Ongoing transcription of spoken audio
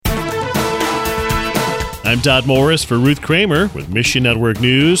I'm Todd Morris for Ruth Kramer with Mission Network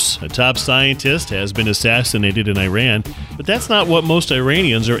News. A top scientist has been assassinated in Iran, but that's not what most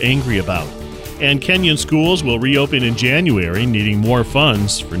Iranians are angry about. And Kenyan schools will reopen in January, needing more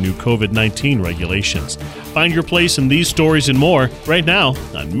funds for new COVID-19 regulations. Find your place in these stories and more right now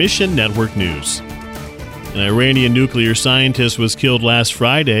on Mission Network News. An Iranian nuclear scientist was killed last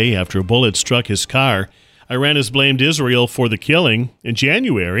Friday after a bullet struck his car. Iran has blamed Israel for the killing. In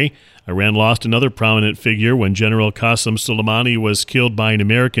January, Iran lost another prominent figure when General Qasem Soleimani was killed by an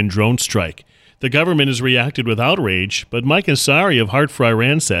American drone strike. The government has reacted with outrage, but Mike Ansari of Heart for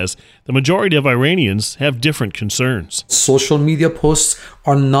Iran says the majority of Iranians have different concerns. Social media posts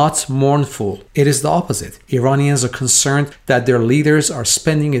are not mournful. It is the opposite. Iranians are concerned that their leaders are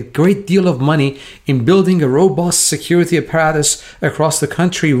spending a great deal of money in building a robust security apparatus across the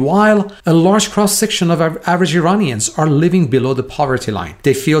country, while a large cross-section of average Iranians are living below the poverty line.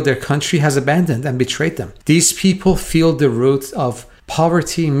 They feel their country has abandoned and betrayed them. These people feel the root of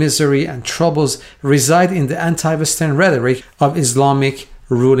poverty, misery, and troubles reside in the anti-Western rhetoric of Islamic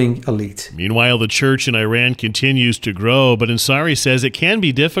ruling elite. Meanwhile, the church in Iran continues to grow, but Ansari says it can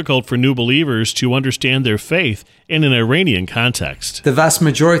be difficult for new believers to understand their faith in an Iranian context. The vast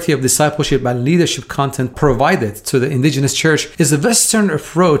majority of discipleship and leadership content provided to the indigenous church is a Western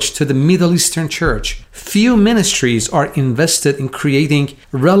approach to the Middle Eastern church. Few ministries are invested in creating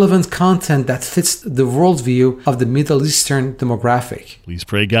relevant content that fits the worldview of the Middle Eastern demographic. Please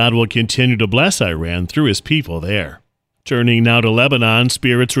pray God will continue to bless Iran through his people there. Turning now to Lebanon,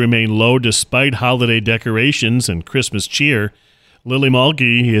 spirits remain low despite holiday decorations and Christmas cheer. Lily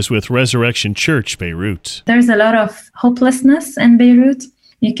Malgi is with Resurrection Church, Beirut. There's a lot of hopelessness in Beirut.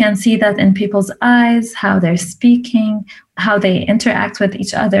 You can see that in people's eyes, how they're speaking, how they interact with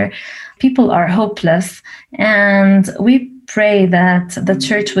each other. People are hopeless, and we pray that the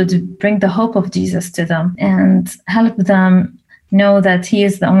church would bring the hope of Jesus to them and help them know that he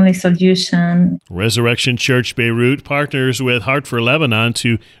is the only solution. Resurrection Church Beirut partners with Heart for Lebanon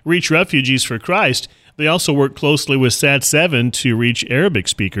to reach refugees for Christ. They also work closely with SAT7 to reach Arabic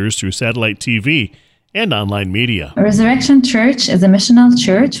speakers through satellite TV and online media. Resurrection Church is a missional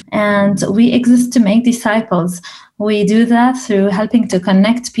church, and we exist to make disciples. We do that through helping to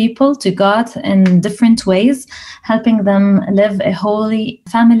connect people to God in different ways, helping them live a holy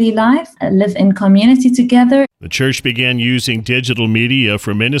family life, live in community together. The church began using digital media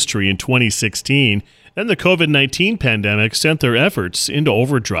for ministry in 2016. Then the COVID-19 pandemic sent their efforts into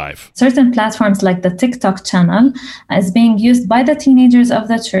overdrive. Certain platforms like the TikTok channel is being used by the teenagers of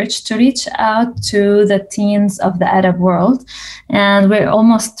the church to reach out to the teens of the Arab world. And we're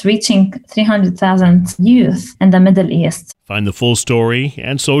almost reaching 300,000 youth in the Middle East. Find the full story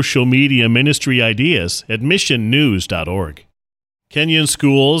and social media ministry ideas at missionnews.org. Kenyan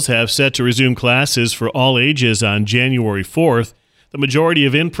schools have set to resume classes for all ages on January 4th. The majority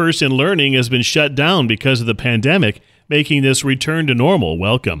of in-person learning has been shut down because of the pandemic, making this return to normal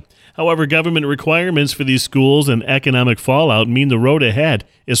welcome. However, government requirements for these schools and economic fallout mean the road ahead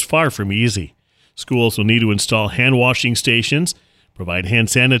is far from easy. Schools will need to install hand-washing stations, provide hand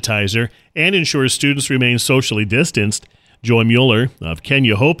sanitizer, and ensure students remain socially distanced. Joy Mueller of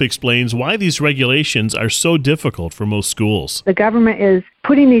Kenya Hope explains why these regulations are so difficult for most schools. The government is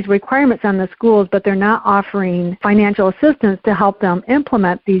putting these requirements on the schools, but they're not offering financial assistance to help them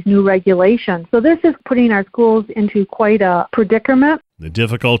implement these new regulations. So this is putting our schools into quite a predicament. The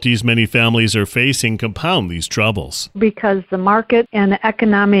difficulties many families are facing compound these troubles. Because the market and the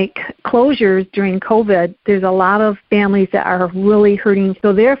economic closures during COVID, there's a lot of families that are really hurting.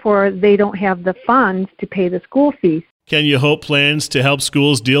 So therefore, they don't have the funds to pay the school fees. Kenya Hope plans to help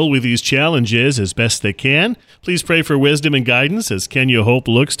schools deal with these challenges as best they can. Please pray for wisdom and guidance as Kenya Hope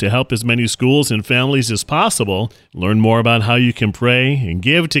looks to help as many schools and families as possible. Learn more about how you can pray and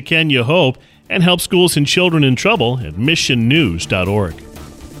give to Kenya Hope and help schools and children in trouble at missionnews.org.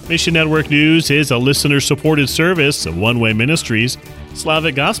 Mission Network News is a listener-supported service of One Way Ministries.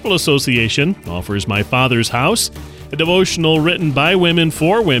 Slavic Gospel Association offers My Father's House, a devotional written by women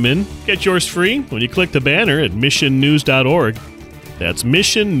for women. Get yours free when you click the banner at missionnews.org. That's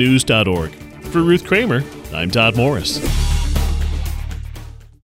missionnews.org. For Ruth Kramer, I'm Todd Morris.